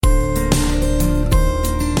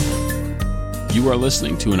You are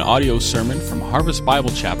listening to an audio sermon from Harvest Bible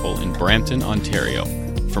Chapel in Brampton, Ontario.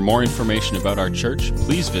 For more information about our church,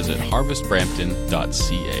 please visit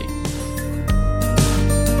harvestbrampton.ca.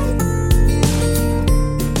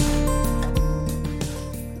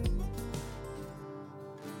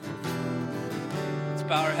 Let's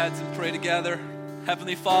bow our heads and pray together.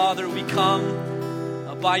 Heavenly Father, we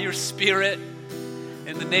come by your Spirit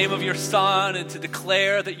in the name of your Son and to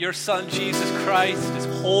declare that your Son, Jesus Christ, is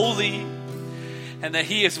holy and that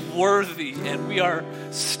he is worthy. And we are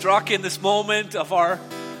struck in this moment of our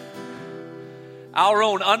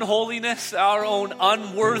own unholiness, our own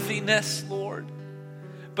unworthiness, Lord.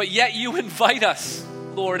 But yet you invite us,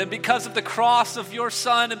 Lord, and because of the cross of your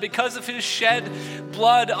Son and because of his shed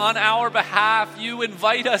blood on our behalf, you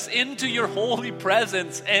invite us into your holy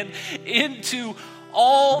presence and into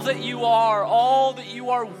all that you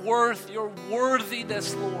are worth, your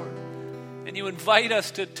worthiness, Lord. And you invite us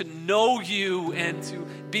to know you and to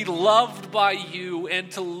be loved by you and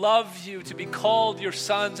to love you, to be called your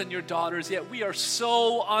sons and your daughters. Yet we are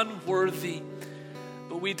so unworthy,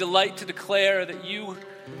 but we delight to declare that you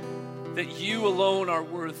alone are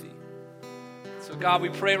worthy. So God, we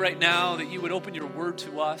pray right now that you would open your word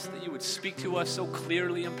to us, that you would speak to us so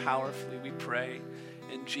clearly and powerfully. We pray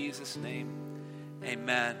in Jesus' name.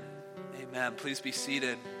 Amen. Amen. Please be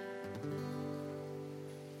seated.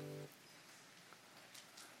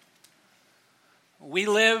 We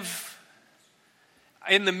live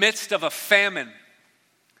in the midst of a famine.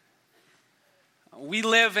 We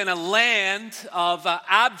live in a land of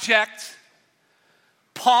abject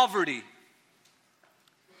poverty.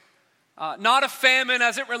 Not a famine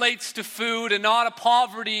as it relates to food and not a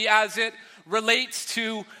poverty as it relates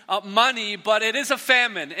to money, but it is a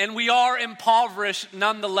famine and we are impoverished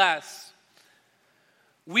nonetheless.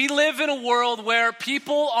 We live in a world where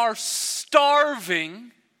people are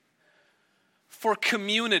starving for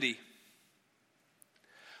community,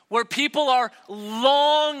 where people are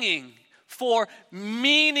longing for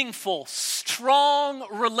meaningful, strong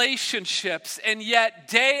relationships, and yet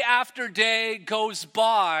day after day goes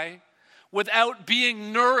by without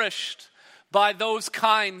being nourished by those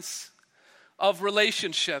kinds of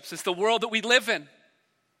relationships. It's the world that we live in.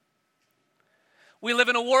 We live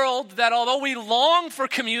in a world that although we long for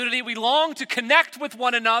community, we long to connect with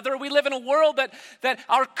one another, we live in a world that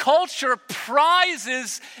our culture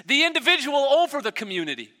prizes the individual over the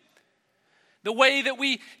community. The way that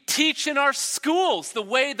we teach in our schools,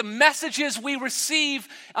 the messages we receive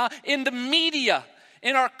in the media,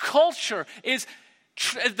 in our culture is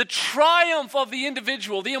the triumph of the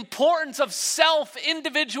individual, the importance of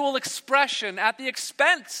self-individual expression at the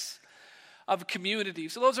expense of community.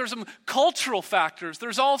 So those are some cultural factors.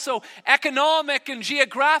 There's also economic and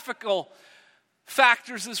geographical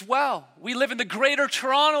factors as well. We live in the Greater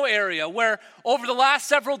Toronto area where over the last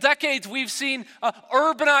several decades we've seen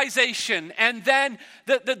urbanization and then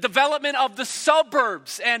the development of the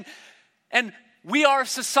suburbs. And we are a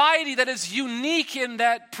society that is unique in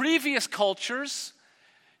that previous cultures,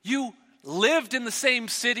 you lived in the same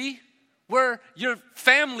city where your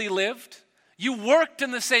family lived. You worked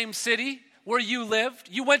in the same city where you lived.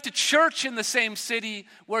 You went to church in the same city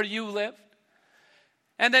where you lived.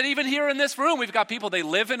 And then even here in this room, we've got people, they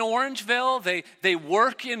live in Orangeville, they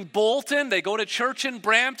work in Bolton, they go to church in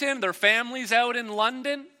Brampton, their families out in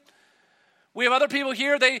London. We have other people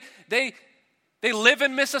here, they live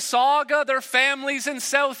in Mississauga, their families in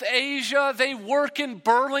South Asia, they work in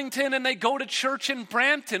Burlington, and they go to church in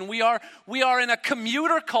Brampton. We are in a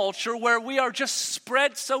commuter culture where we are just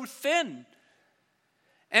spread so thin.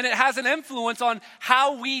 And it has an influence on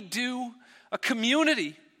how we do a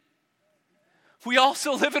community. We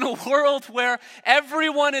also live in a world where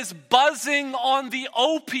everyone is buzzing on the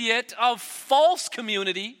opiate of false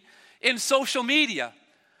community in social media.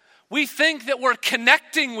 We think that we're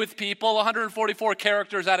connecting with people 144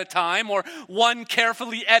 characters at a time or one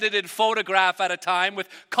carefully edited photograph at a time with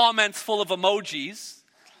comments full of emojis.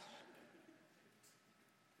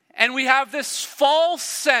 And we have this false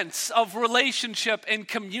sense of relationship and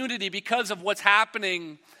community because of what's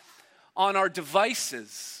happening on our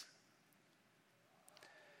devices.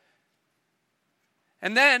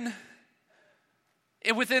 And then,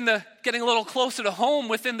 getting a little closer to home,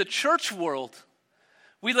 within the church world,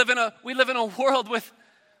 we live in a world with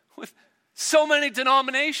so many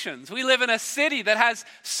denominations. We live in a city that has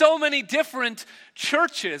so many different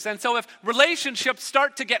churches. And so if relationships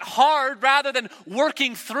start to get hard, rather than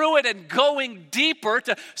working through it and going deeper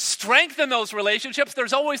to strengthen those relationships,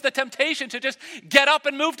 there's always the temptation to just get up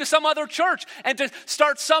and move to some other church and to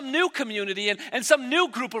start some new community and some new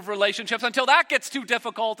group of relationships until that gets too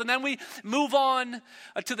difficult. And then we move on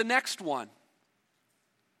to the next one.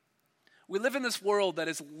 We live in this world that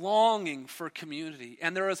is longing for community,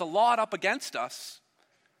 and there is a lot up against us,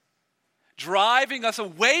 driving us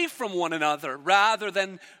away from one another rather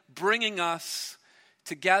than bringing us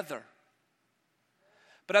together.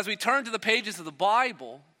 But as we turn to the pages of the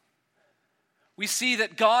Bible, we see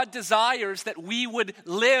that God desires that we would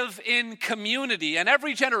live in community. And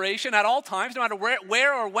every generation, at all times, no matter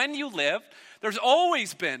where or when you live, there's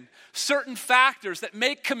always been certain factors that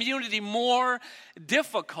make community more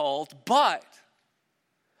difficult. But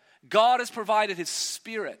God has provided His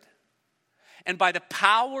Spirit. And by the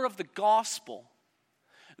power of the gospel,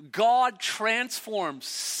 God transforms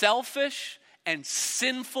selfish and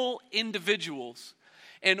sinful individuals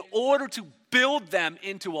in order to build them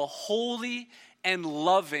into a holy and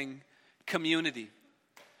loving community.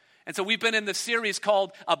 And so we've been in this series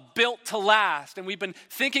called Built to Last, and we've been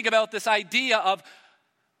thinking about this idea of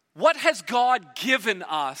what has God given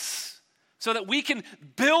us so that we can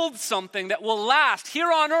build something that will last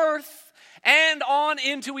here on earth and on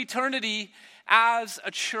into eternity as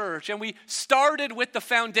a church. And we started with the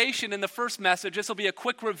foundation in the first message. This will be a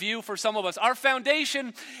quick review for some of us. Our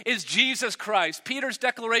foundation is Jesus Christ. Peter's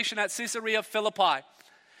declaration at Caesarea Philippi.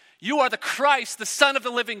 You are the Christ, the Son of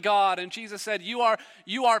the living God. And Jesus said, you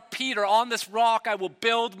are Peter. On this rock I will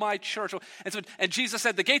build my church. And Jesus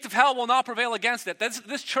said, the gates of hell will not prevail against it.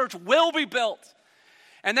 This church will be built.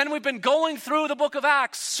 And then we've been going through the book of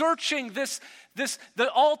Acts, searching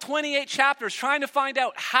all 28 chapters, trying to find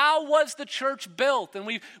out how was the church built. And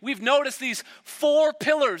we've noticed these 4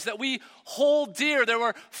 pillars that we hold dear. There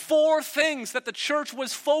were 4 things that the church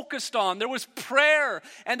was focused on. There was prayer,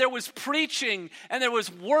 and there was preaching, and there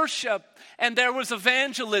was worship, and there was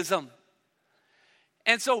evangelism.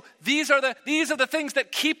 And so these are the things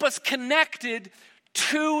that keep us connected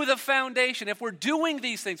to the foundation. If we're doing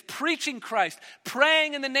these things, preaching Christ,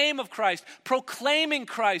 praying in the name of Christ, proclaiming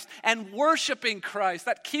Christ, and worshiping Christ,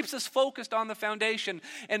 that keeps us focused on the foundation.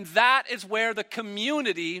 And that is where the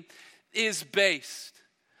community is based.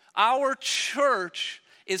 Our church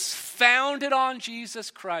is founded on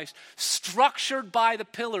Jesus Christ, structured by the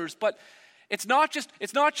pillars, but it's not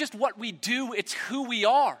just what we do, it's who we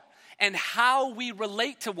are and how we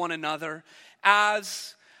relate to one another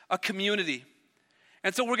as a community.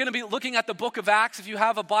 And so we're going to be looking at the book of Acts. If you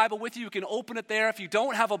have a Bible with you, you can open it there. If you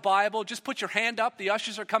don't have a Bible, just put your hand up. The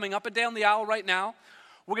ushers are coming up and down the aisle right now.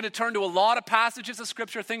 We're going to turn to a lot of passages of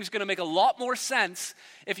Scripture. Things are going to make a lot more sense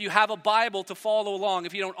if you have a Bible to follow along.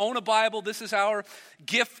 If you don't own a Bible, this is our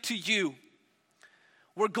gift to you.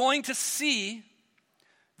 We're going to see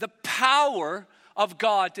the power of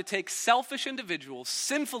God to take selfish individuals,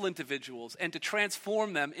 sinful individuals, and to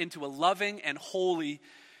transform them into a loving and holy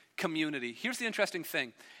community. Here's the interesting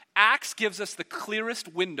thing. Acts gives us the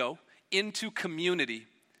clearest window into community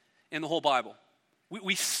in the whole Bible.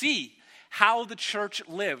 We see how the church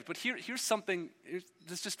lived, but here's something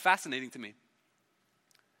that's just fascinating to me.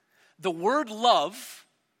 The word love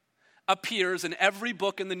appears in every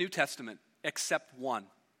book in the New Testament except one.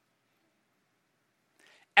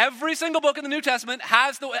 Every single book in the New Testament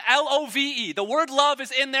has the L-O-V-E. The word love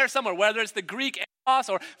is in there somewhere, whether it's the Greek eros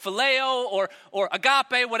or phileo or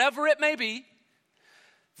agape, whatever it may be.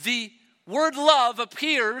 The word love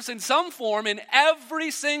appears in some form in every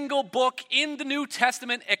single book in the New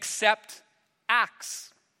Testament except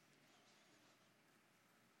Acts.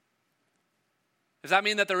 Does that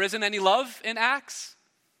mean that there isn't any love in Acts?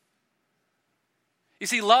 You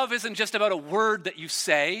see, love isn't just about a word that you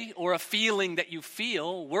say or a feeling that you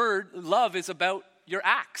feel. Love is about your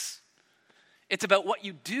acts. It's about what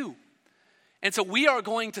you do. And so we're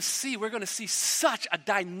going to see such a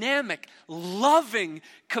dynamic, loving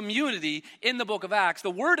community in the book of Acts. The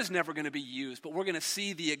word is never going to be used, but we're going to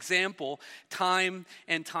see the example time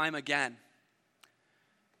and time again.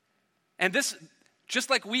 And this, just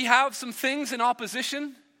like we have some things in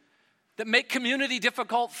opposition that make community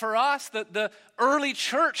difficult for us, the early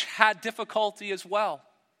church had difficulty as well.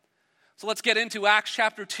 So let's get into Acts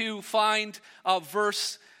chapter 2, find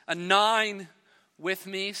verse 9 with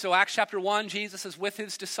me. So Acts chapter 1, Jesus is with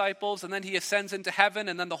his disciples, and then he ascends into heaven,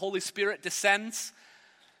 and then the Holy Spirit descends.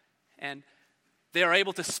 And they are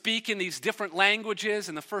able to speak in these different languages,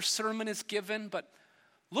 and the first sermon is given. But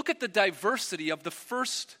look at the diversity of the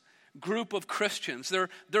first group of Christians.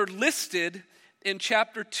 They're listed in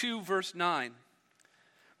chapter 2, verse 9.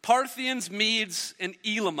 Parthians, Medes, and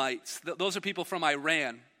Elamites. Those are people from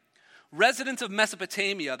Iran. Residents of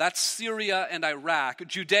Mesopotamia, that's Syria and Iraq.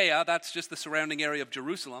 Judea, that's just the surrounding area of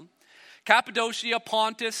Jerusalem. Cappadocia,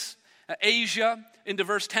 Pontus, Asia, into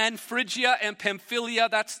verse 10. Phrygia and Pamphylia,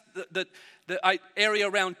 that's the the area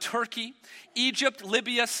around Turkey, Egypt,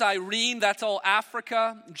 Libya, Cyrene, that's all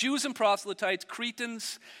Africa, Jews and proselytes,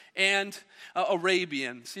 Cretans, and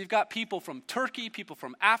Arabians. So you've got people from Turkey, people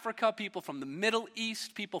from Africa, people from the Middle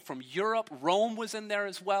East, people from Europe. Rome was in there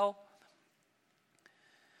as well.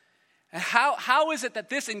 And how is it that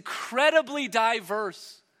this incredibly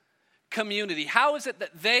diverse community, how is it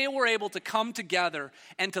that they were able to come together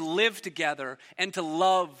and to live together and to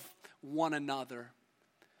love one another?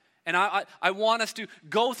 And I want us to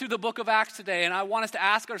go through the book of Acts today, and I want us to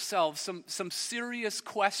ask ourselves some serious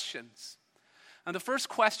questions. And the first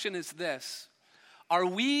question is this: are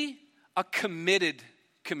we a committed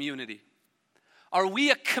community? Are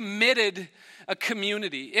we a committed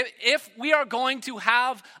community? If we are going to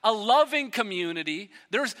have a loving community,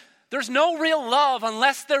 there's no real love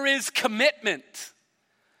unless there is commitment.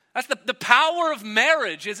 That's the power of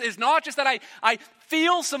marriage is not just that I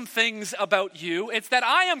feel some things about you. It's that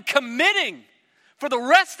I am committing for the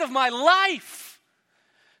rest of my life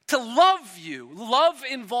to love you. Love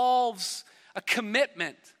involves a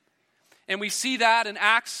commitment. And we see that in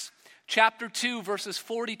Acts chapter 2, verses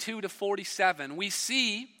 42 to 47. We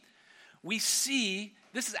see,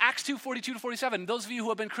 this is Acts 2, 42 to 47. Those of you who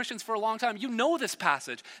have been Christians for a long time, you know this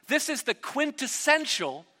passage. This is the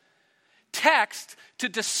quintessential text to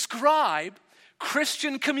describe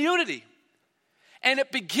Christian community. And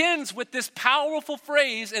it begins with this powerful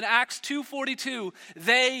phrase in Acts 2:42,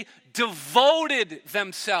 they devoted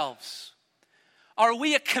themselves. Are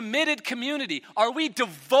we a committed community? Are we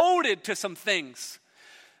devoted to some things?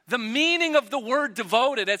 The meaning of the word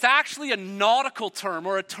devoted, it's actually a nautical term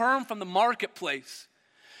or a term from the marketplace.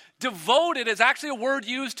 Devoted is actually a word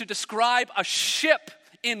used to describe a ship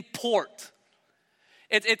in port.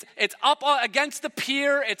 It's up against the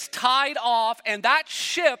pier, it's tied off, and that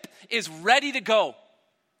ship is ready to go.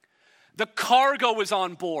 The cargo is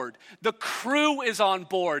on board. The crew is on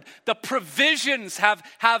board. The provisions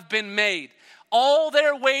have been made. All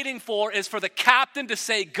they're waiting for is for the captain to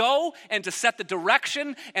say go and to set the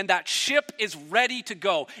direction, and that ship is ready to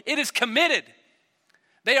go. It is committed.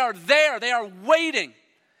 They are there. They are waiting.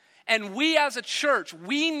 And we as a church,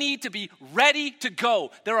 we need to be ready to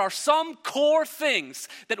go. There are some core things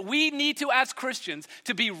that we need to, as Christians,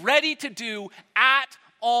 to be ready to do at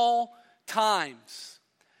all times.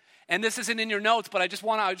 And this isn't in your notes, but I just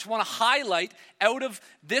want to highlight out of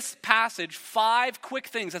this passage 5 quick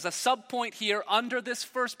things as a subpoint here under this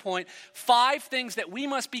first point, 5 things that we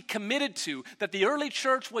must be committed to, that the early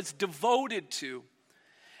church was devoted to.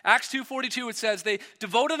 Acts 2:42, it says they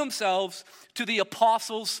devoted themselves to the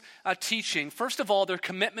apostles' teaching. First of all, their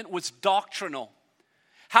commitment was doctrinal.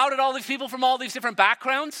 How did all these people from all these different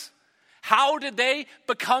backgrounds, how did they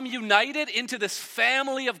become united into this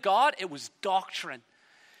family of God? It was doctrine.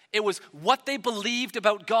 It was what they believed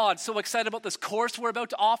about God. So excited about this course we're about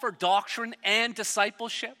to offer, doctrine and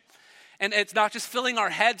discipleship. And it's not just filling our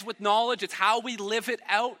heads with knowledge, it's how we live it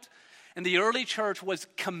out. And the early church was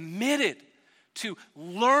committed to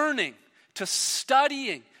learning, to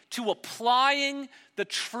studying, to applying the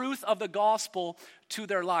truth of the gospel to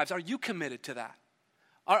their lives. Are you committed to that?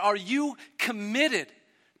 Are you committed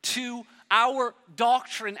to our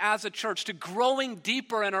doctrine as a church, to growing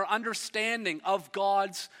deeper in our understanding of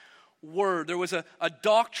God's word? There was a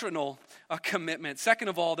doctrinal commitment. Second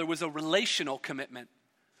of all, there was a relational commitment.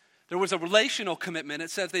 There was a relational commitment.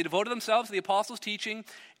 It says they devoted themselves to the apostles' teaching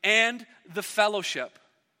and the fellowship.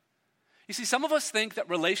 You see, some of us think that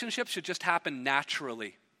relationships should just happen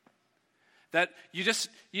naturally. That you just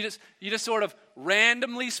sort of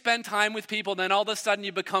randomly spend time with people, and then all of a sudden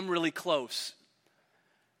you become really close.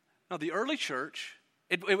 Now, the early church,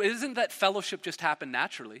 it isn't that fellowship just happened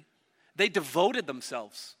naturally. They devoted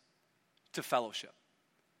themselves to fellowship.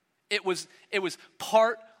 It was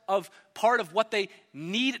part of what they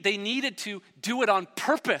need. They needed to do it on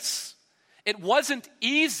purpose. It wasn't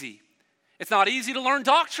easy. It's not easy to learn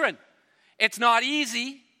doctrine. It's not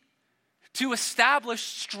easy to establish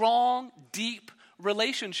strong, deep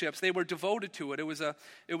relationships. They were devoted to it. It was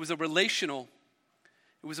a relational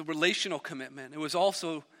commitment. It was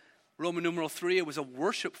also Roman numeral 3. It was a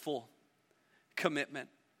worshipful commitment.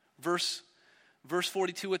 Verse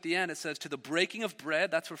 42 at the end, it says, to the breaking of bread,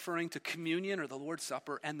 that's referring to communion or the Lord's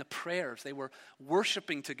Supper, and the prayers. They were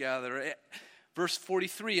worshiping together. Verse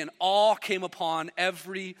 43, and awe came upon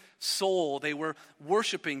every soul. They were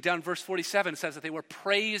worshiping. Down verse 47, it says that they were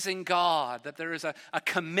praising God, that there is a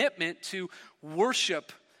commitment to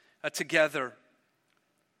worship together.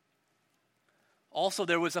 Also,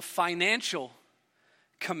 there was a financial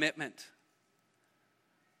commitment.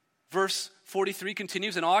 Verse 43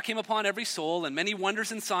 continues, and awe came upon every soul, and many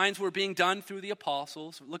wonders and signs were being done through the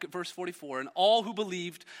apostles. Look at verse 44. And all who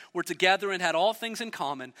believed were together and had all things in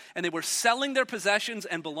common, and they were selling their possessions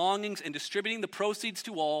and belongings and distributing the proceeds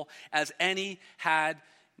to all as any had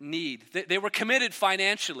need. They were committed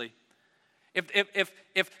financially.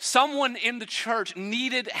 If someone in the church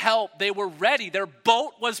needed help, they were ready. Their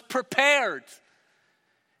boat was prepared.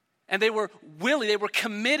 And they were willing, they were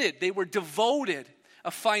committed, they were devoted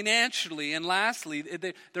financially. And lastly,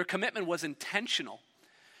 their commitment was intentional.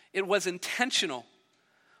 It was intentional.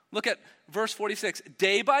 Look at verse 46.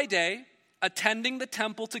 Day by day, attending the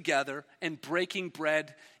temple together and breaking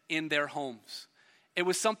bread in their homes. It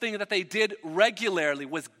was something that they did regularly,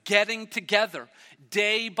 was getting together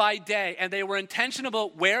day by day. And they were intentional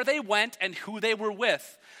about where they went and who they were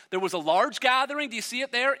with. There was a large gathering, do you see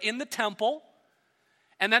it there, in the temple?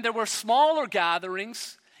 And then there were smaller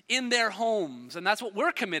gatherings in their homes. And that's what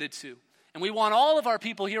we're committed to. And we want all of our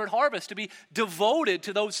people here at Harvest to be devoted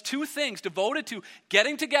to those two things, devoted to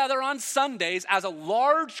getting together on Sundays as a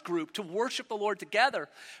large group to worship the Lord together,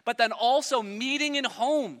 but then also meeting in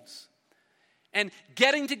homes and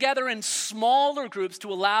getting together in smaller groups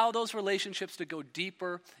to allow those relationships to go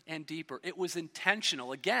deeper and deeper. It was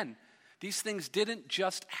intentional. Again, these things didn't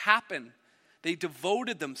just happen. They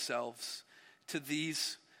devoted themselves to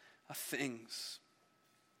these things.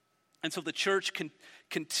 And so the church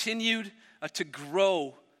continued to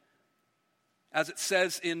grow, as it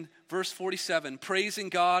says in verse 47, praising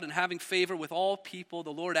God and having favor with all people.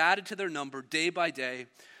 The Lord added to their number day by day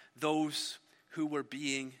those who were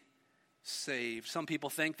being saved. Some people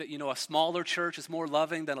think that, a smaller church is more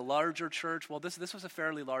loving than a larger church. Well, this was a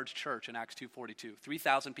fairly large church in Acts 2:42.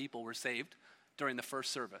 3,000 people were saved during the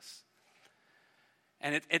first service.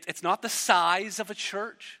 And it's not the size of a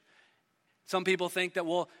church. Some people think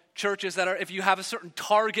that, churches that are, if you have a certain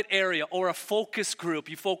target area or a focus group,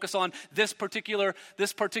 you focus on this particular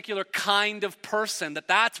kind of person,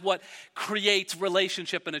 that's what creates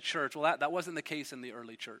relationship in a church. Well, that wasn't the case in the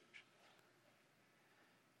early church.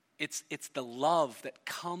 It's the love that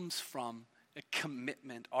comes from a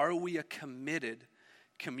commitment. Are we a committed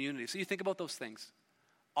community? So you think about those things.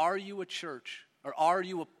 Are you a church, or are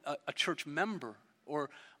you a church member, or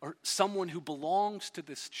someone who belongs to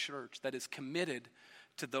this church that is committed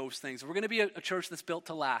to those things? If we're going to be a church that's built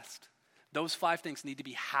to last, those 5 things need to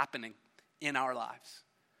be happening in our lives.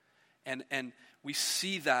 And we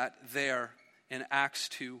see that there in Acts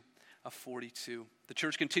 2:42. The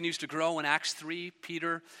church continues to grow in Acts 3.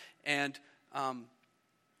 Peter and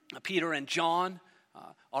John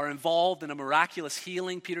are involved in a miraculous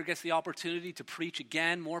healing. Peter gets the opportunity to preach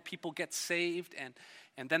again. More people get saved,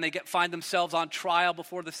 and then they find themselves on trial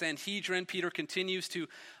before the Sanhedrin. Peter continues to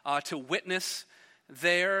witness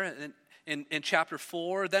there in chapter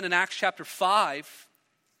 4. Then in Acts chapter 5,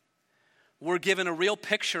 we're given a real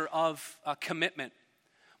picture of commitment.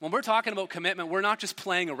 When we're talking about commitment, we're not just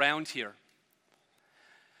playing around here.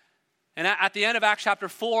 And at the end of Acts chapter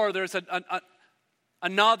 4, there's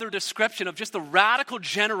another description of just the radical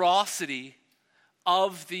generosity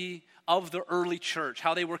of the early church,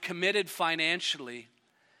 how they were committed financially.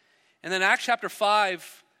 And then Acts chapter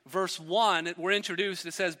 5, verse 1, we're introduced,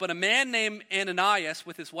 it says, but a man named Ananias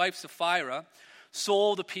with his wife Sapphira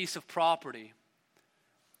sold a piece of property.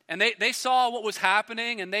 And they saw what was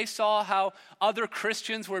happening, and they saw how other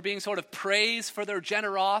Christians were being sort of praised for their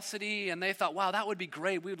generosity, and they thought, wow, that would be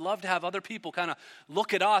great. We would love to have other people kind of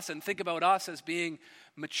look at us and think about us as being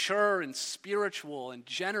mature and spiritual and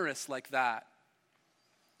generous like that.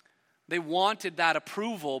 They wanted that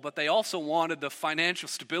approval, but they also wanted the financial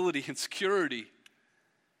stability and security.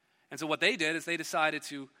 And so what they did is they decided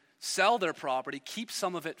to sell their property, keep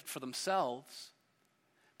some of it for themselves,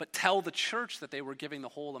 but tell the church that they were giving the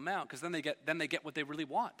whole amount, because then they get what they really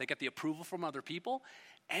want. They get the approval from other people,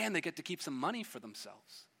 and they get to keep some money for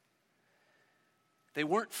themselves. They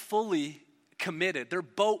weren't fully committed. Their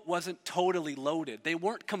boat wasn't totally loaded. They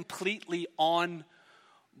weren't completely on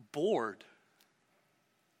board.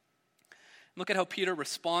 Look at how Peter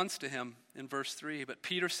responds to him in verse 3. But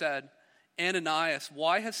Peter said, Ananias,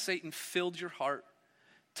 why has Satan filled your heart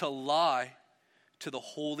to lie to the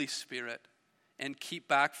Holy Spirit and keep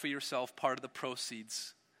back for yourself part of the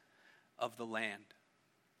proceeds of the land?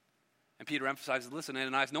 And Peter emphasizes, listen,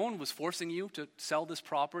 Ananias, no one was forcing you to sell this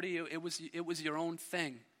property. It was your own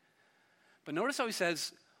thing. But notice how he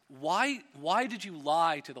says, why did you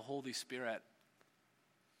lie to the Holy Spirit?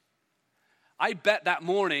 I bet that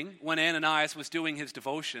morning when Ananias was doing his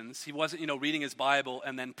devotions, he wasn't, reading his Bible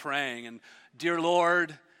and then praying, and dear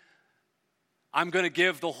Lord, I'm going to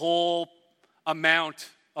give the whole amount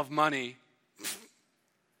of money.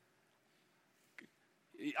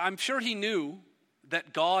 I'm sure he knew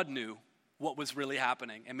that God knew what was really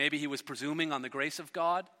happening, and maybe he was presuming on the grace of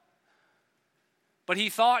God. But he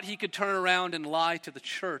thought he could turn around and lie to the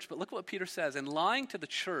church. But look what Peter says. In lying to the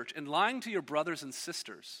church and lying to your brothers and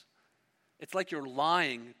sisters, it's like you're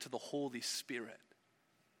lying to the Holy Spirit.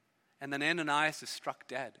 And then Ananias is struck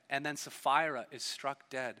dead. And then Sapphira is struck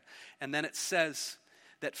dead. And then it says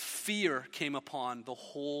that fear came upon the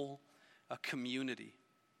whole community.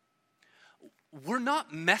 We're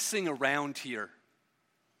not messing around here.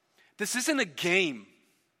 This isn't a game.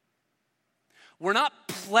 We're not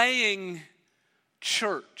playing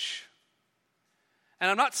church. And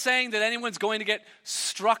I'm not saying that anyone's going to get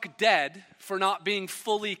struck dead for not being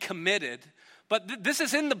fully committed, but this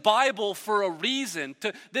is in the Bible for a reason.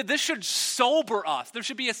 This should sober us. There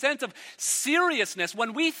should be a sense of seriousness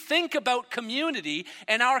when we think about community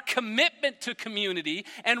and our commitment to community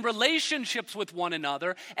and relationships with one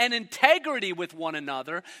another and integrity with one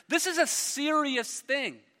another. This is a serious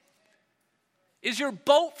thing. Is your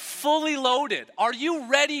boat fully loaded? Are you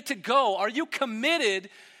ready to go? Are you committed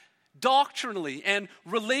doctrinally and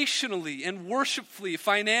relationally and worshipfully,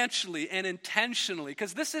 financially and intentionally?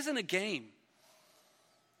 Because this isn't a game.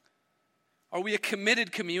 Are we a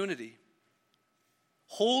committed community?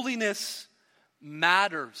 Holiness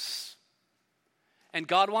matters. And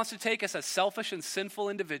God wants to take us as selfish and sinful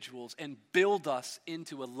individuals and build us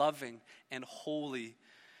into a loving and holy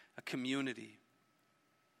community.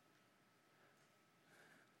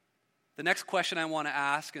 The next question I want to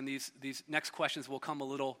ask, and these next questions will come a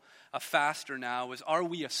little faster now, is are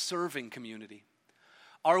we a serving community?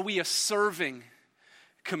 Are we a serving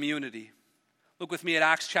community? Look with me at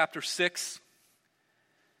Acts chapter 6.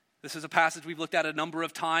 This is a passage we've looked at a number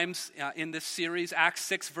of times in this series. Acts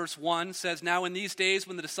 6 verse 1 says, "Now in these days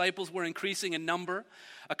when the disciples were increasing in number,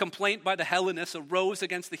 a complaint by the Hellenists arose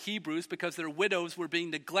against the Hebrews because their widows were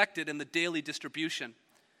being neglected in the daily distribution.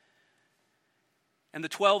 And the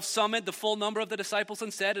 12 summoned the full number of the disciples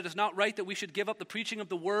and said, 'It is not right that we should give up the preaching of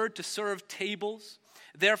the word to serve tables.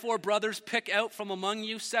 Therefore, brothers, pick out from among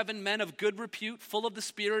you 7 men of good repute, full of the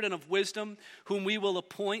Spirit and of wisdom, whom we will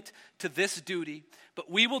appoint to this duty. But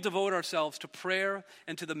we will devote ourselves to prayer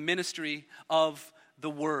and to the ministry of the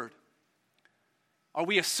word.'" Are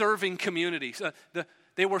we a serving community?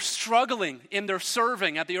 They were struggling in their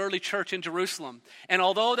serving at the early church in Jerusalem. And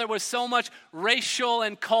although there was so much racial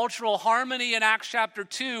and cultural harmony in Acts chapter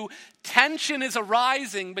 2, tension is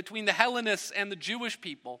arising between the Hellenists and the Jewish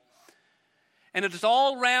people. And it is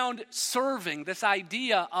all around serving, this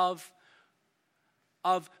idea of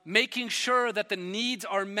making sure that the needs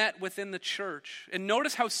are met within the church. And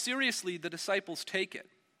notice how seriously the disciples take it.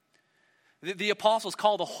 The apostles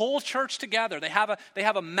call the whole church together. They have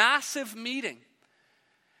a massive meeting.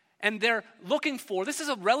 And they're looking for, this is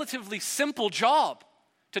a relatively simple job,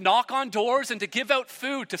 to knock on doors and to give out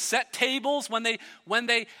food, to set tables when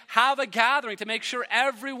they have a gathering, to make sure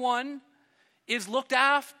everyone is looked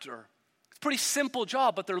after. It's a pretty simple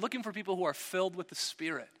job, but they're looking for people who are filled with the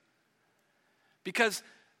Spirit. Because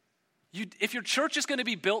if your church is going to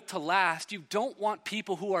be built to last, you don't want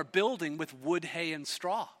people who are building with wood, hay, and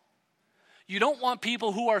straw. You don't want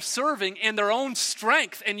people who are serving in their own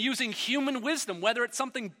strength and using human wisdom, whether it's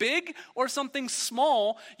something big or something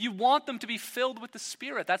small. You want them to be filled with the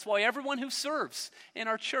Spirit. That's why everyone who serves in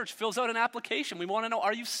our church fills out an application. We want to know,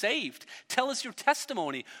 are you saved? Tell us your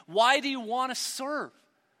testimony. Why do you want to serve?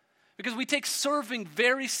 Because we take serving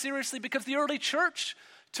very seriously, because the early church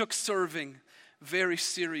took serving very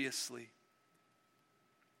seriously.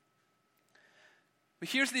 But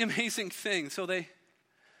here's the amazing thing. So they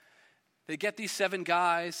get these 7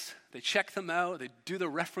 guys, they check them out, they do the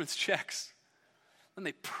reference checks, then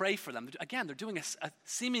they pray for them. Again, they're doing a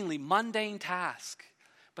seemingly mundane task,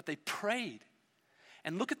 but they prayed.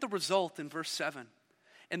 And look at the result in verse 7.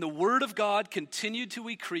 "And the word of God continued to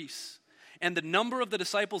increase, and the number of the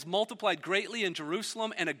disciples multiplied greatly in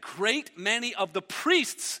Jerusalem, and a great many of the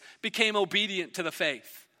priests became obedient to the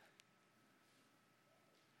faith."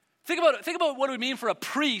 Think about what it would mean for a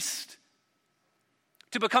priest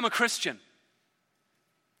to become a Christian.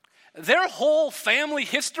 Their whole family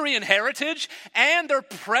history and heritage and their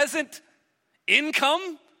present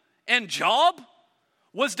income and job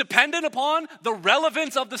was dependent upon the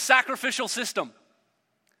relevance of the sacrificial system.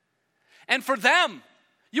 And for them,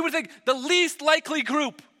 you would think the least likely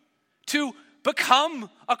group to become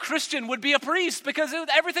a Christian would be a priest, because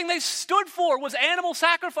everything they stood for was animal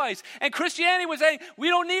sacrifice. And Christianity was saying, we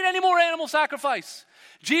don't need any more animal sacrifice.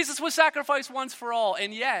 Jesus was sacrificed once for all,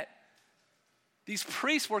 and yet these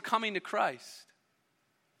priests were coming to Christ.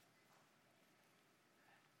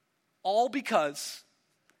 All because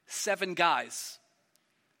 7 guys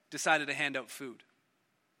decided to hand out food.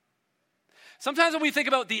 Sometimes when we think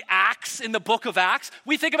about the acts in the book of Acts,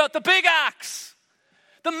 we think about the big acts,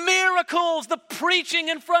 the miracles, the preaching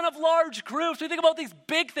in front of large groups. We think about these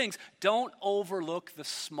big things. Don't overlook the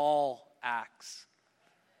small acts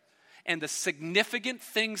and the significant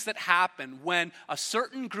things that happen when a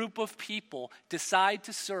certain group of people decide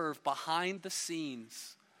to serve behind the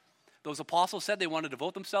scenes. Those apostles said they wanted to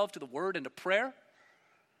devote themselves to the word and to prayer.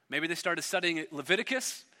 Maybe they started studying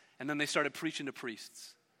Leviticus, and then they started preaching to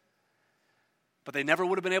priests. But they never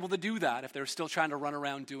would have been able to do that if they were still trying to run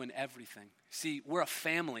around doing everything. See, we're a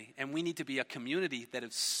family, and we need to be a community that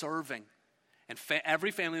is serving. And every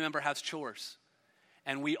family member has chores.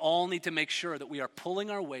 And we all need to make sure that we are pulling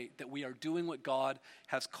our weight, that we are doing what God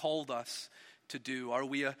has called us to do. Are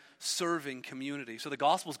we a serving community? So the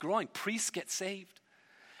gospel's growing. Priests get saved.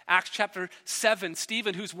 Acts chapter 7,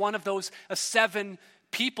 Stephen, who's one of those 7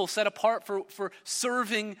 people set apart for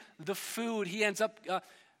serving the food, he ends up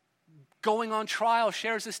going on trial,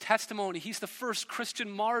 shares his testimony. He's the first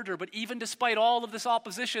Christian martyr, but even despite all of this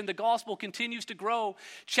opposition, the gospel continues to grow.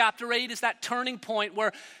 Chapter 8 is that turning point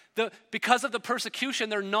where because of the persecution,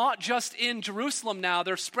 they're not just in Jerusalem now,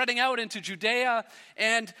 they're spreading out into Judea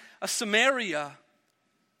and Samaria.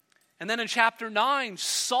 And then in chapter 9,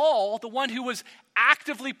 Saul, the one who was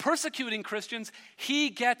actively persecuting Christians, he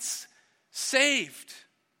gets saved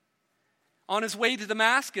on his way to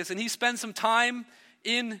Damascus, and he spends some time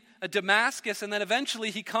in Damascus, and then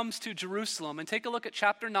eventually he comes to Jerusalem. And take a look at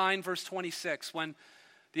chapter 9, verse 26, when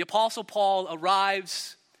the Apostle Paul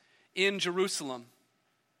arrives in Jerusalem.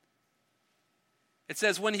 It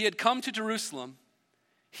says, when he had come to Jerusalem,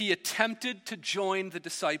 he attempted to join the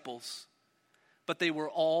disciples, but they were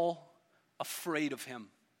all afraid of him.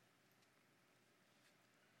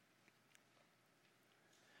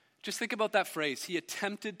 Just think about that phrase, he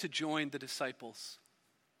attempted to join the disciples.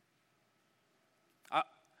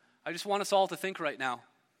 I just want us all to think right now.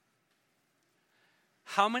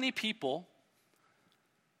 How many people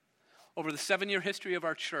over the 7-year history of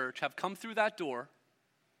our church have come through that door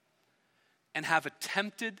and have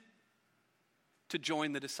attempted to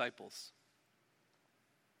join the disciples?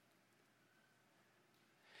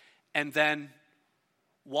 And then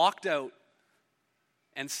walked out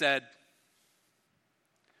and said,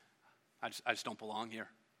 I just don't belong here.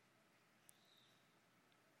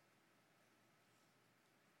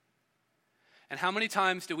 And how many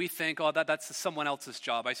times do we think, oh, that's someone else's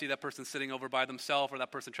job? I see that person sitting over by themselves, or that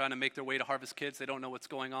person trying to make their way to Harvest Kids. They don't know what's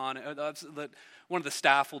going on. One of the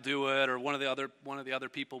staff will do it, or one of the other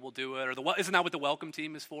people will do it. Or isn't that what the welcome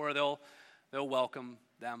team is for? They'll welcome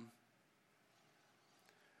them.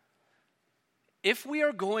 If we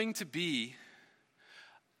are going to be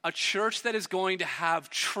a church that is going to have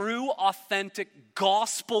true, authentic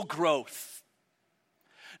gospel growth,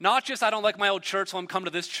 not just, I don't like my old church, so I'm coming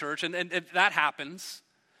to this church, and that happens.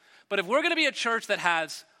 But if we're going to be a church that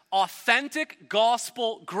has authentic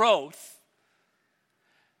gospel growth,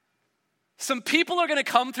 some people are going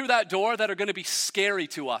to come through that door that are going to be scary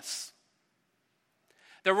to us,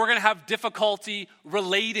 that we're going to have difficulty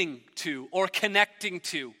relating to or connecting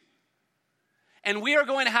to. And we are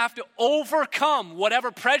going to have to overcome whatever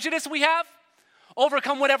prejudice we have,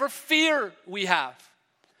 overcome whatever fear we have.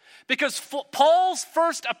 Because Paul's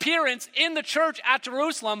first appearance in the church at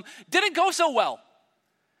Jerusalem didn't go so well.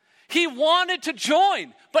 He wanted to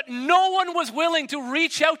join, but no one was willing to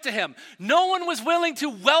reach out to him. No one was willing to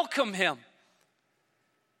welcome him.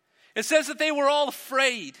 It says that they were all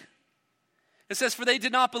afraid. It says, for they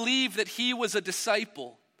did not believe that he was a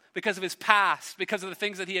disciple because of his past, because of the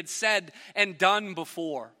things that he had said and done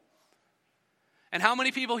before. And how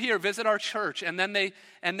many people here visit our church and then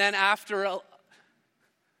after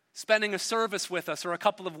spending a service with us or a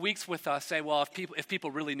couple of weeks with us say, well, if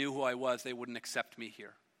people really knew who I was, they wouldn't accept me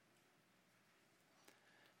here.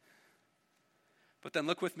 But then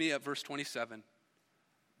look with me at verse 27.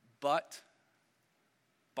 But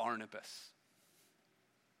Barnabas.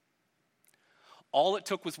 All it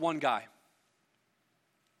took was one guy.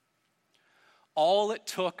 All it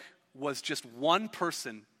took was just one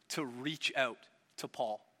person to reach out to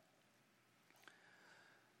Paul.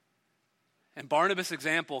 And Barnabas'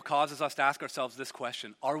 example causes us to ask ourselves this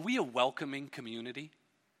question: are we a welcoming community?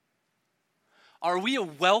 Are we a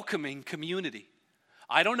welcoming community?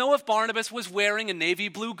 I don't know if Barnabas was wearing a navy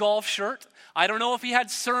blue golf shirt. I don't know if he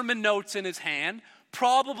had sermon notes in his hand.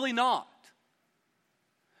 Probably not.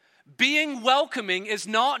 Being welcoming is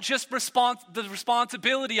not just the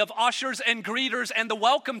responsibility of ushers and greeters and the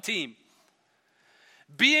welcome team.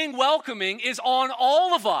 Being welcoming is on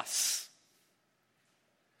all of us.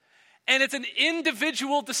 And it's an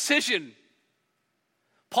individual decision.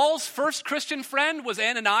 Paul's first Christian friend was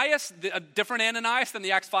Ananias, a different Ananias than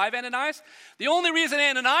the Acts 5 Ananias. The only reason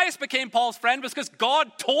Ananias became Paul's friend was because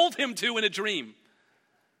God told him to in a dream.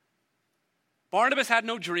 Barnabas had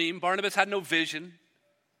no dream. Barnabas had no vision.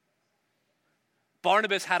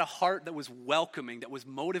 Barnabas had a heart that was welcoming, that was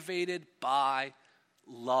motivated by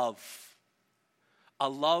love. A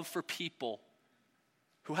love for people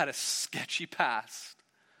who had a sketchy past.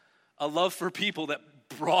 A love for people that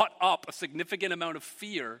brought up a significant amount of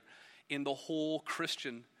fear in the whole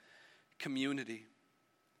Christian community.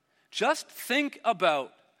 Just think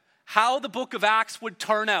about how the book of Acts would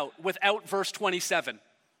turn out without verse 27.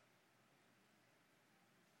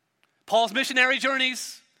 Paul's missionary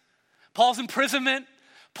journeys, Paul's imprisonment,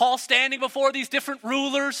 Paul standing before these different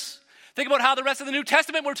rulers. Think about how the rest of the New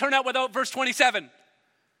Testament would turn out without verse 27.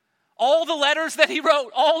 All the letters that he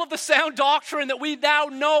wrote, all of the sound doctrine that we now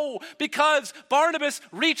know because Barnabas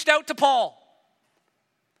reached out to Paul.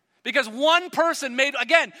 Because one person made,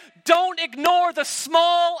 again, don't ignore the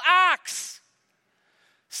small acts.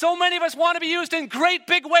 So many of us want to be used in great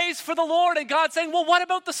big ways for the Lord, and God's saying, well, what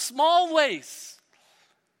about the small ways?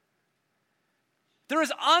 There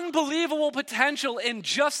is unbelievable potential in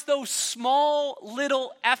just those small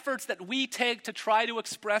little efforts that we take to try to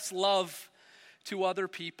express love to other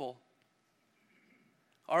people.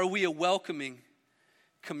 Are we a welcoming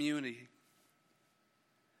community?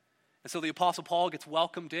 And so the Apostle Paul gets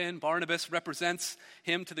welcomed in. Barnabas represents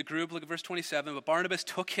him to the group. Look at verse 27. But Barnabas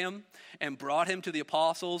took him and brought him to the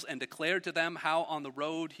apostles and declared to them how on the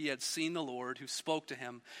road he had seen the Lord who spoke to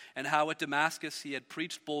him, and how at Damascus he had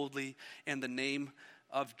preached boldly in the name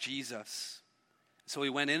of Jesus. So he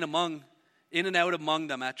went in and out among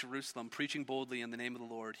them at Jerusalem, preaching boldly in the name of the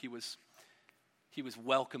Lord. He was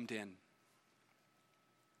welcomed in.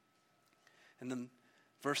 And then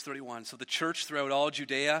verse 31, so the church throughout all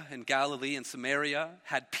Judea and Galilee and Samaria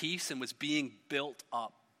had peace and was being built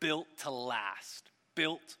up, built to last,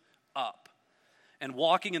 built up. And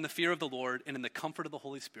walking in the fear of the Lord and in the comfort of the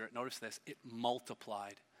Holy Spirit, notice this, it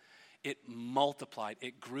multiplied. It multiplied.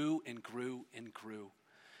 It grew and grew and grew.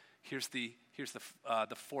 Here's the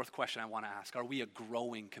fourth question I want to ask. Are we a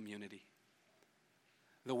growing community?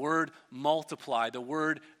 The word multiply, the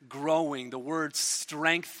word growing, the word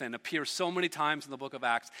strengthen appear so many times in the book of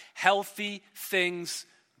Acts. Healthy things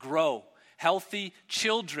grow. Healthy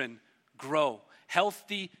children grow.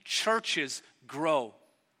 Healthy churches grow.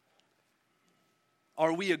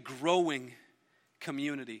 Are we a growing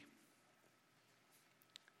community?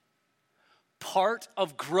 Part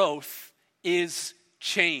of growth is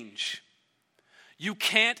change. You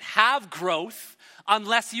can't have growth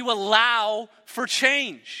unless you allow for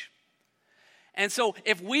change. And so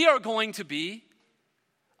if we are going to be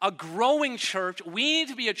a growing church, we need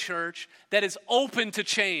to be a church that is open to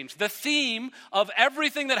change. The theme of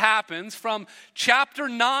everything that happens from chapter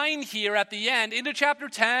 9 here at the end into chapter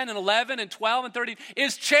 10 and 11 and 12 and 13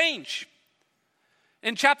 is change.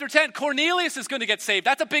 In chapter 10, Cornelius is going to get saved.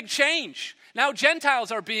 That's a big change. Now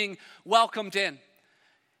Gentiles are being welcomed in.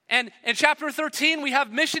 And in chapter 13, we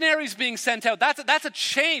have missionaries being sent out. That's a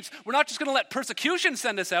change. We're not just going to let persecution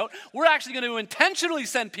send us out. We're actually going to intentionally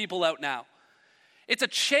send people out now. It's a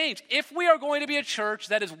change. If we are going to be a church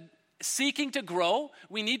that is seeking to grow,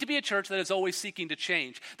 we need to be a church that is always seeking to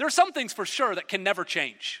change. There are some things for sure that can never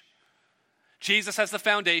change. Jesus has the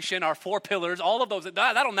foundation, our 4 pillars, all of those,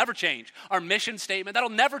 that'll never change. Our mission statement, that'll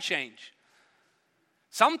never change.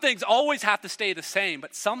 Some things always have to stay the same,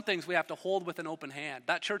 but some things we have to hold with an open hand.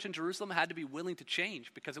 That church in Jerusalem had to be willing to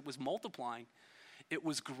change because it was multiplying. It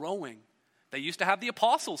was growing. They used to have the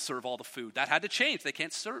apostles serve all the food. That had to change. They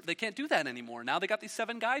can't do that anymore. Now they got these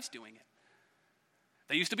 7 guys doing it.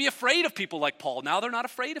 They used to be afraid of people like Paul. Now they're not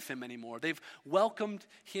afraid of him anymore. They've welcomed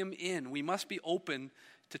him in. We must be open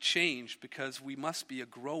to change because we must be a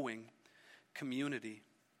growing community.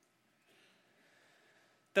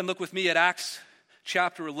 Then look with me at Acts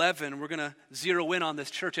chapter 11, we're going to zero in on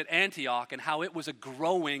this church at Antioch and how it was a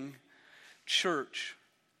growing church.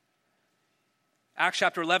 Acts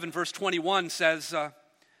chapter 11, verse 21 says,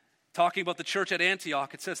 talking about the church at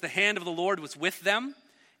Antioch, it says, the hand of the Lord was with them,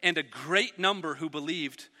 and a great number who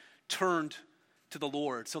believed turned to the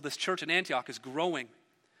Lord. So this church in Antioch is growing.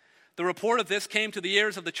 The report of this came to the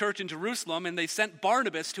ears of the church in Jerusalem, and they sent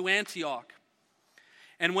Barnabas to Antioch.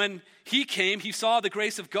 And when he came, he saw the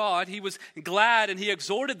grace of God. He was glad, and he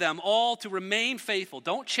exhorted them all to remain faithful.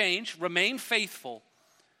 Don't change. Remain faithful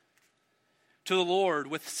to the Lord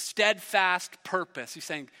with steadfast purpose. He's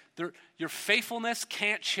saying your faithfulness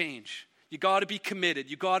can't change. You got to be committed.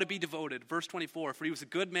 You got to be devoted. Verse 24, for he was a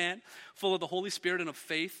good man, full of the Holy Spirit and of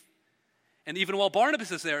faith. And even while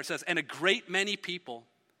Barnabas is there, it says, and a great many people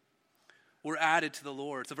were added to the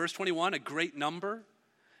Lord. So verse 21, a great number.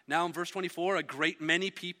 Now in verse 24, a great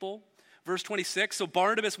many people. Verse 26, so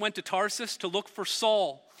Barnabas went to Tarsus to look for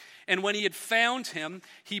Saul. And when he had found him,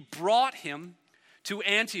 he brought him to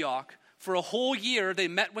Antioch. For a whole year, they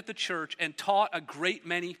met with the church and taught a great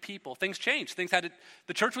many people. Things changed.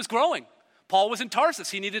 The church was growing. Paul was in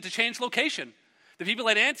Tarsus. He needed to change location. The people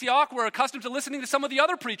at Antioch were accustomed to listening to some of the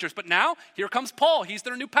other preachers. But now, here comes Paul. He's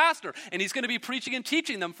their new pastor. And he's going to be preaching and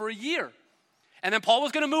teaching them for a year. And then Paul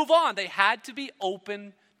was going to move on. They had to be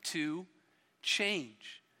open to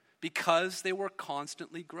change because they were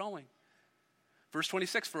constantly growing. Verse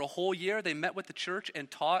 26, for a whole year they met with the church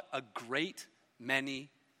and taught a great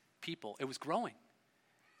many people. It was growing.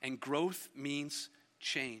 And growth means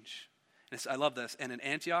change. And I love this. And in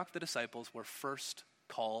Antioch, the disciples were first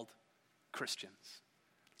called Christians,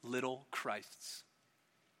 little Christs.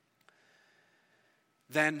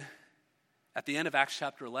 Then at the end of Acts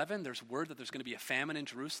chapter 11, there's word that there's going to be a famine in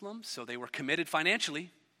Jerusalem. So they were committed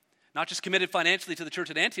financially. Not just committed financially to the church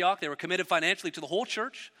at Antioch, they were committed financially to the whole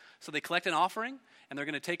church. So they collect an offering, and they're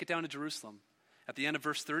going to take it down to Jerusalem. At the end of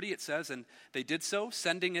verse 30, it says, and they did so,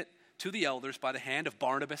 sending it to the elders by the hand of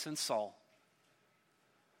Barnabas and Saul.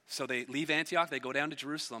 So they leave Antioch, they go down to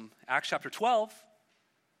Jerusalem. Acts chapter 12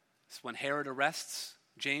 is when Herod arrests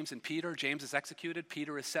James and Peter. James is executed,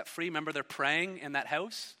 Peter is set free. Remember, they're praying in that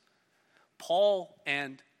house? Paul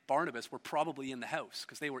and Barnabas were probably in the house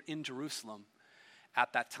because they were in Jerusalem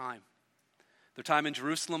at that time. Their time in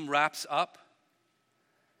Jerusalem wraps up.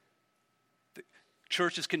 The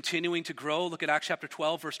church is continuing to grow. Look at Acts chapter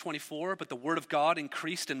 12, verse 24. But the word of God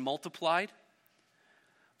increased and multiplied.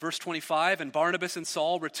 Verse 25, and Barnabas and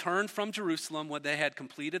Saul returned from Jerusalem when they had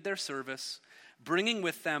completed their service, bringing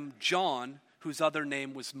with them John, whose other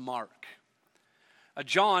name was Mark.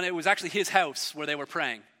 John, it was actually his house where they were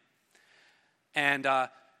praying. And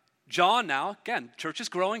John now, again, church is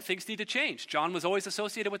growing, things need to change. John was always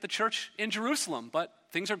associated with the church in Jerusalem, but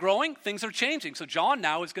things are growing, things are changing. So John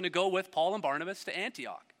now is going to go with Paul and Barnabas to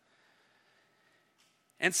Antioch.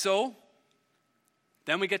 And so,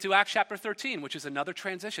 then we get to Acts chapter 13, which is another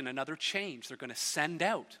transition, another change. They're going to send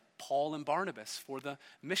out Paul and Barnabas for the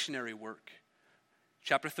missionary work.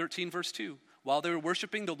 Chapter 13, verse 2, while they were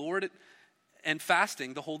worshiping the Lord and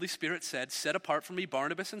fasting, the Holy Spirit said, set apart for me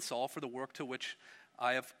Barnabas and Saul for the work to which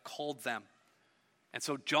I have called them. And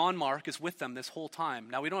so John Mark is with them this whole time.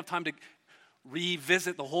 Now, we don't have time to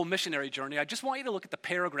revisit the whole missionary journey. I just want you to look at the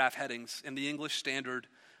paragraph headings in the English Standard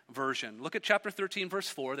Version. Look at chapter 13, verse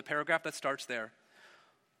 4, the paragraph that starts there.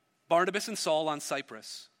 Barnabas and Saul on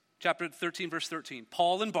Cyprus. Chapter 13, verse 13.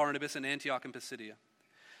 Paul and Barnabas in Antioch and Pisidia.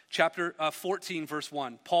 Chapter 14, verse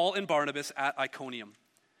 1. Paul and Barnabas at Iconium.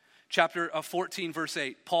 Chapter 14, verse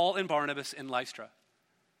 8. Paul and Barnabas in Lystra.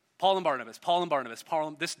 Paul and Barnabas, Paul and Barnabas,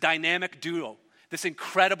 this dynamic duo, this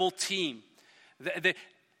incredible team.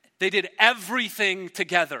 They did everything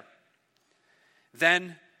together.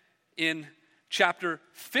 Then in chapter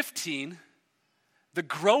 15, the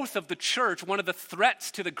growth of the church, one of the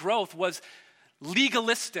threats to the growth was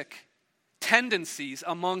legalistic tendencies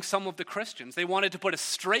among some of the Christians. They wanted to put a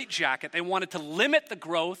straitjacket. They wanted to limit the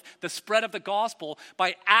growth, the spread of the gospel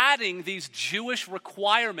by adding these Jewish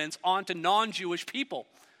requirements onto non-Jewish people.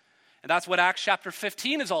 And that's what Acts chapter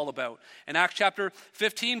 15 is all about. In Acts chapter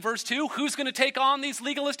 15, verse 2, who's going to take on these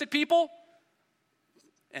legalistic people?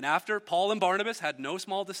 And after Paul and Barnabas had no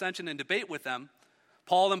small dissension and debate with them,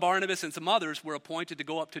 Paul and Barnabas and some others were appointed to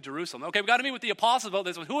go up to Jerusalem. Okay, we've got to meet with the apostles about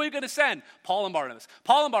this. Who are you going to send? Paul and Barnabas.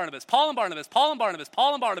 Paul and Barnabas. Paul and Barnabas. Paul and Barnabas.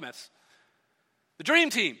 Paul and Barnabas. The dream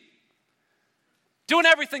team. Doing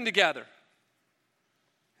everything together.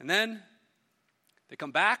 And then they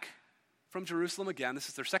come back from Jerusalem again. This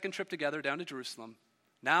is their second trip together down to Jerusalem.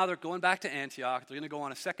 Now they're going back to Antioch. They're going to go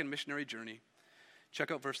on a second missionary journey.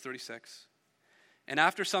 Check out verse 36. And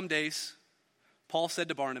after some days, Paul said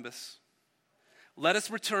to Barnabas, let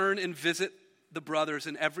us return and visit the brothers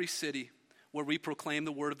in every city where we proclaim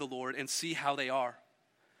the word of the Lord and see how they are.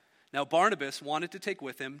 Now Barnabas wanted to take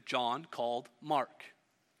with him John, called Mark,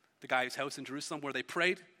 the guy whose house in Jerusalem where they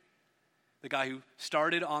prayed, the guy who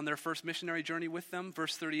started on their first missionary journey with them.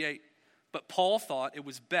 Verse 38. But Paul thought it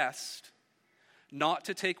was best not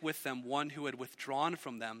to take with them one who had withdrawn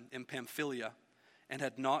from them in Pamphylia and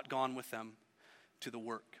had not gone with them to the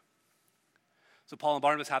work. So Paul and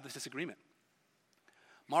Barnabas have this disagreement.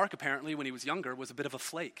 Mark, apparently, when he was younger, was a bit of a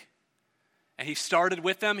flake. And he started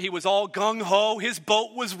with them. He was all gung-ho. His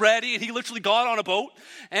boat was ready. And he literally got on a boat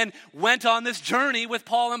and went on this journey with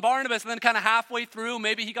Paul and Barnabas. And then kind of halfway through,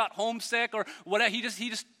 maybe he got homesick or whatever.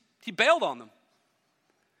 He bailed on them.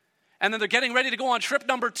 And then they're getting ready to go on trip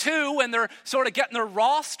number 2, and they're sort of getting their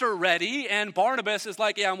roster ready. And Barnabas is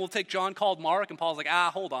like, yeah, and we'll take John called Mark. And Paul's like,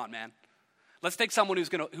 hold on, man. Let's take someone who's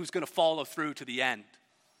gonna follow through to the end.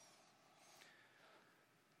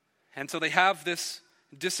 And so they have this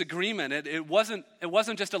disagreement. It wasn't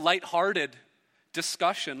just a lighthearted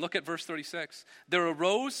discussion. Look at verse 36. There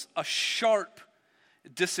arose a sharp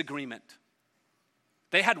disagreement.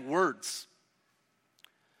 They had words.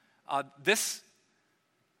 This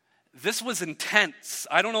was intense.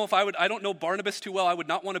 I don't know Barnabas too well. I would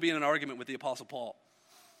not want to be in an argument with the Apostle Paul.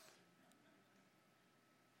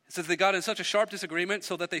 It says they got in such a sharp disagreement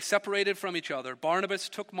so that they separated from each other. Barnabas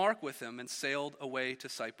took Mark with him and sailed away to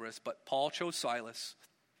Cyprus, but Paul chose Silas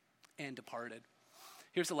and departed.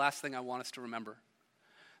 Here's the last thing I want us to remember.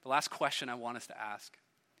 The last question I want us to ask.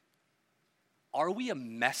 Are we a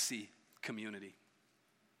messy community?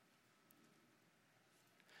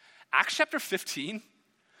 Acts chapter 15,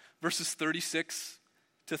 verses 36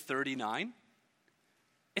 to 39,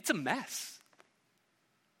 it's a mess.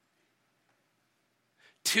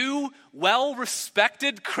 2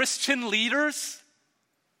 well-respected Christian leaders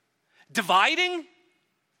dividing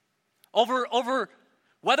over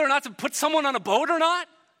whether or not to put someone on a boat or not.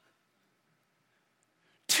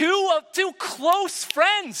 2 close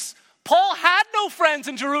friends. Paul had no friends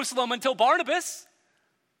in Jerusalem until Barnabas.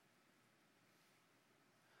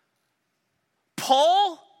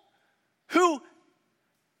 Paul, who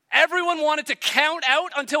everyone wanted to count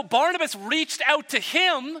out until Barnabas reached out to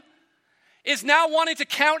him, is now wanting to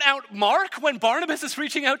count out Mark when Barnabas is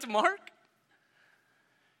reaching out to Mark.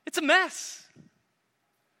 It's a mess.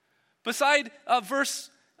 Beside verse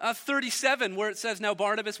 37, where it says, now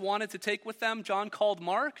Barnabas wanted to take with them John called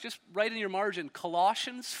Mark, just write in your margin,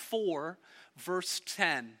 Colossians 4, verse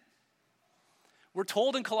 10. We're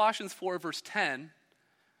told in Colossians 4, verse 10,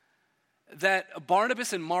 that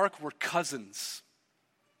Barnabas and Mark were cousins.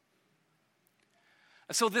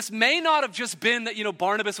 So this may not have just been that,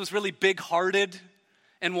 Barnabas was really big-hearted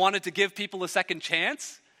and wanted to give people a second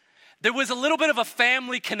chance. There was a little bit of a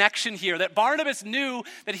family connection here, that Barnabas knew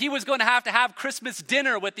that he was going to have Christmas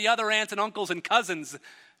dinner with the other aunts and uncles and cousins.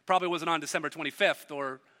 Probably wasn't on December 25th,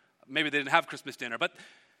 or maybe they didn't have Christmas dinner. But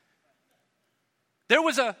there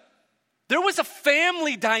was a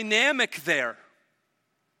family dynamic there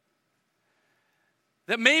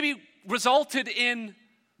that maybe resulted in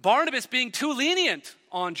Barnabas being too lenient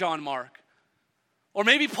on John Mark. Or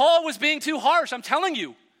maybe Paul was being too harsh. I'm telling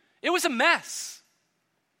you, it was a mess.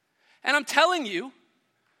 And I'm telling you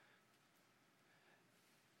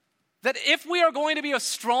that if we are going to be a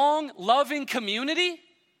strong, loving community,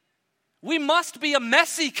 we must be a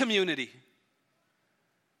messy community.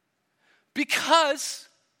 Because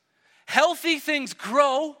healthy things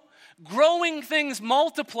grow, growing things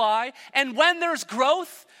multiply, and when there's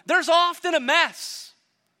growth, there's often a mess.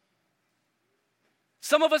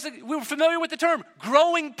 Some of us, we're familiar with the term,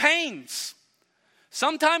 growing pains.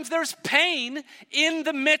 Sometimes there's pain in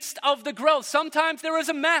the midst of the growth. Sometimes there is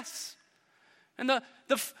a mess. And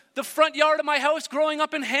the front yard of my house growing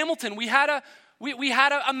up in Hamilton, we had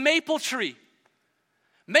a maple tree.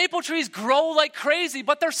 Maple trees grow like crazy,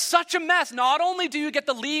 but they're such a mess. Not only do you get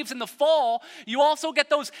the leaves in the fall, you also get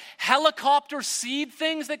those helicopter seed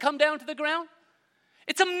things that come down to the ground.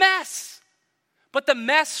 It's a mess. But the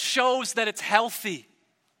mess shows that it's healthy.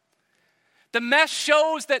 The mess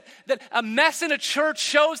shows that a mess in a church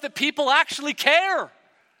shows that people actually care.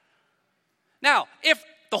 Now, if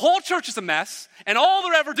the whole church is a mess and all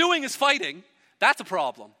they're ever doing is fighting, that's a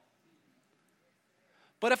problem.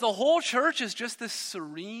 But if the whole church is just this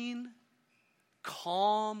serene,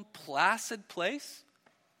 calm, placid place,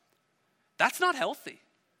 that's not healthy.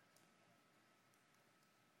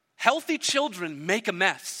 Healthy children make a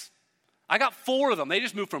mess. I got 4 of them. They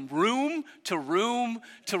just move from room to room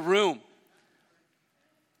to room.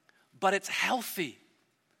 But it's healthy.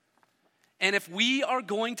 And if we are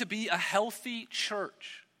going to be a healthy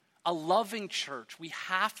church, a loving church, we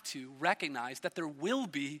have to recognize that there will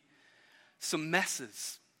be some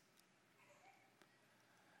messes.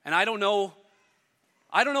 And I don't know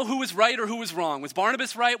who was right or who was wrong. Was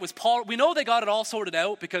Barnabas right? Was Paul? We know they got it all sorted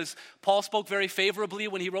out because Paul spoke very favorably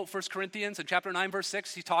when he wrote 1 Corinthians in chapter 9, verse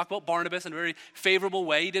 6. He talked about Barnabas in a very favorable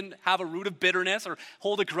way. He didn't have a root of bitterness or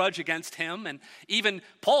hold a grudge against him. And even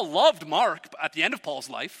Paul loved Mark at the end of Paul's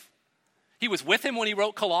life. He was with him when he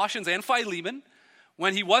wrote Colossians and Philemon.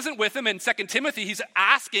 When he wasn't with him in 2 Timothy, he's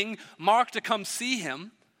asking Mark to come see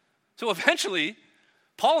him. So eventually,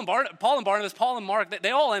 Paul and Barnabas, Paul and Mark, they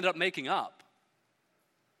all ended up making up.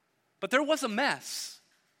 But there was a mess.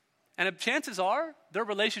 And chances are, their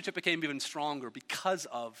relationship became even stronger because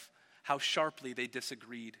of how sharply they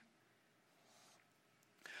disagreed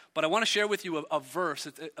But I want to share with you a verse.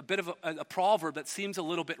 It's a bit of a proverb that seems a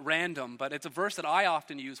little bit random, but it's a verse that I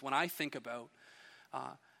often use when I think about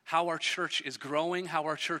how our church is growing, how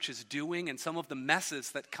our church is doing, and some of the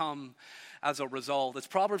messes that come as a result. It's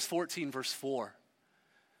Proverbs 14, verse 4.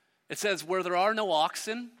 It says, "Where there are no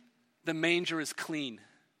oxen, the manger is clean,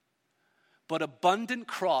 but abundant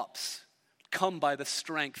crops come by the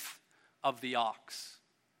strength of the ox."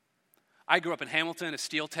 I grew up in Hamilton, a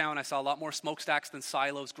steel town. I saw a lot more smokestacks than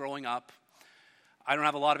silos growing up. I don't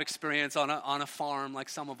have a lot of experience on a farm like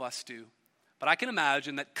some of us do. But I can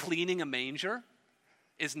imagine that cleaning a manger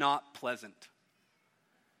is not pleasant.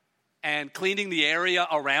 And cleaning the area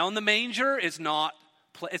around the manger is not,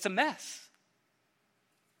 it's a mess.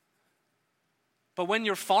 But when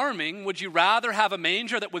you're farming, would you rather have a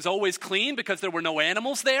manger that was always clean because there were no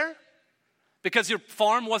animals there? Because your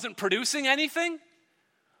farm wasn't producing anything?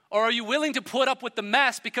 Or are you willing to put up with the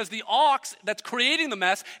mess because the ox that's creating the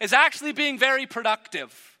mess is actually being very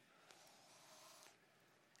productive?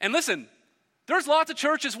 And listen, there's lots of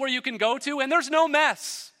churches where you can go to and there's no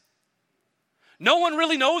mess. No one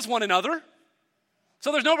really knows one another,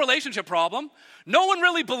 so there's no relationship problem. No one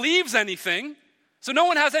really believes anything, so no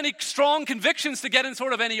one has any strong convictions to get in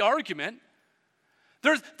sort of any argument.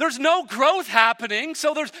 There's no growth happening,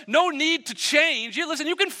 so there's no need to change. Listen,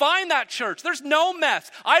 you can find that church. There's no mess.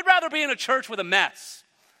 I'd rather be in a church with a mess.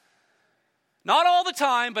 Not all the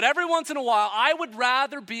time, but every once in a while, I would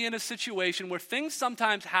rather be in a situation where things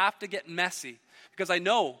sometimes have to get messy because I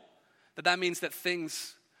know that means that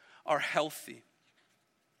things are healthy.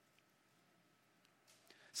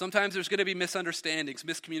 Sometimes there's going to be misunderstandings,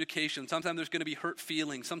 miscommunication. Sometimes there's going to be hurt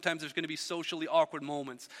feelings. Sometimes there's going to be socially awkward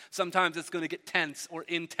moments. Sometimes it's going to get tense or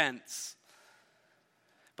intense.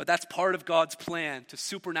 But that's part of God's plan to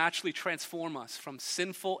supernaturally transform us from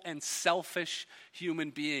sinful and selfish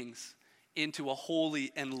human beings into a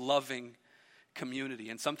holy and loving community.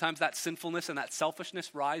 And sometimes that sinfulness and that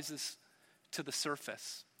selfishness rises to the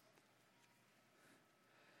surface.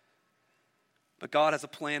 But God has a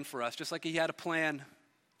plan for us, just like he had a plan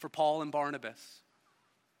for Paul and Barnabas.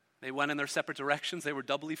 They went in their separate directions. They were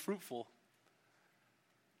doubly fruitful,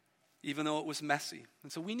 even though it was messy.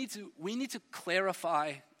 And so we need to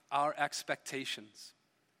clarify our expectations.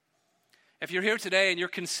 If you're here today and you're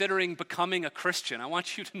considering becoming a Christian, I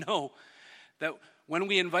want you to know that when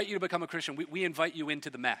we invite you to become a Christian, we invite you into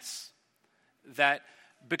the mess. That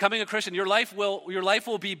becoming a Christian, your life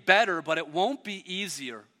will be better, but it won't be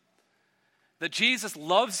easier. That Jesus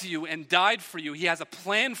loves you and died for you. He has a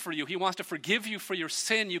plan for you. He wants to forgive you for your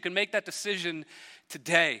sin. You can make that decision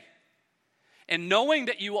today. And knowing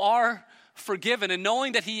that you are forgiven and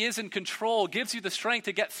knowing that he is in control gives you the strength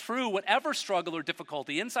to get through whatever struggle or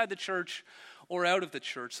difficulty inside the church or out of the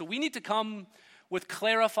church. So we need to come with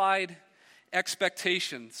clarified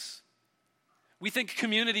expectations. We think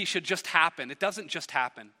community should just happen. It doesn't just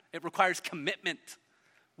happen. It requires commitment.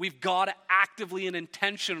 We've got to actively and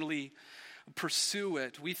intentionally pursue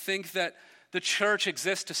it. We think that the church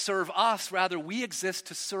exists to serve us. Rather, we exist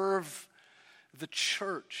to serve the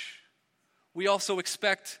church. We also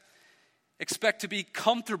expect to be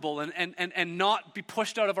comfortable and not be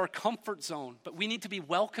pushed out of our comfort zone. But we need to be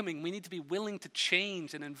welcoming. We need to be willing to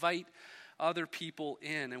change and invite other people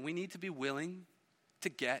in. And we need to be willing to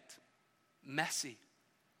get messy.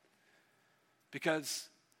 Because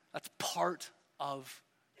that's part of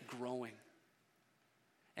growing.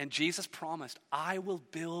 And Jesus promised, I will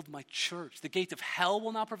build my church. The gates of hell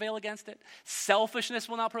will not prevail against it. Selfishness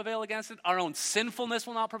will not prevail against it. Our own sinfulness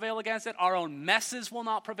will not prevail against it. Our own messes will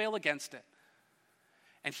not prevail against it.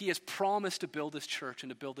 And he has promised to build his church and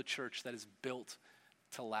to build a church that is built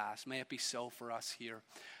to last. May it be so for us here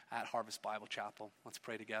at Harvest Bible Chapel. Let's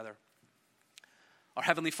pray together. Our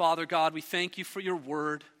Heavenly Father, God, we thank you for your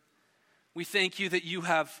word. We thank you that you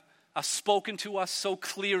have spoken to us so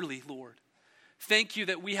clearly, Lord. Thank you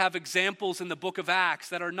that we have examples in the book of Acts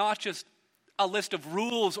that are not just a list of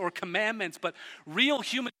rules or commandments, but real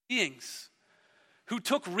human beings who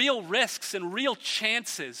took real risks and real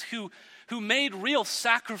chances, who made real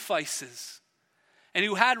sacrifices, and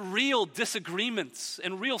who had real disagreements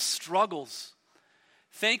and real struggles.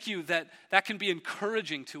 Thank you that can be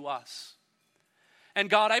encouraging to us. And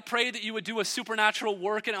God, I pray that you would do a supernatural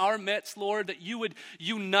work in our midst, Lord, that you would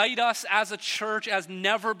unite us as a church as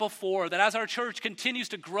never before, that as our church continues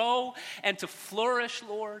to grow and to flourish,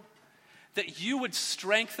 Lord, that you would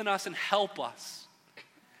strengthen us and help us,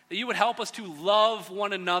 that you would help us to love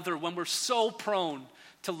one another when we're so prone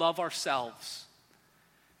to love ourselves.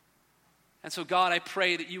 And so, God, I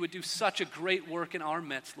pray that you would do such a great work in our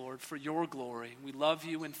midst, Lord, for your glory. We love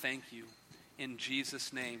you and thank you. In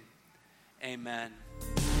Jesus' name. Amen.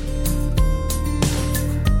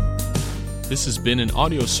 This has been an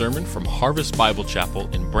audio sermon from Harvest Bible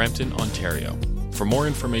Chapel in Brampton, Ontario. For more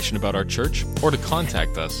information about our church or to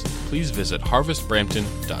contact us, please visit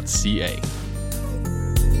harvestbrampton.ca.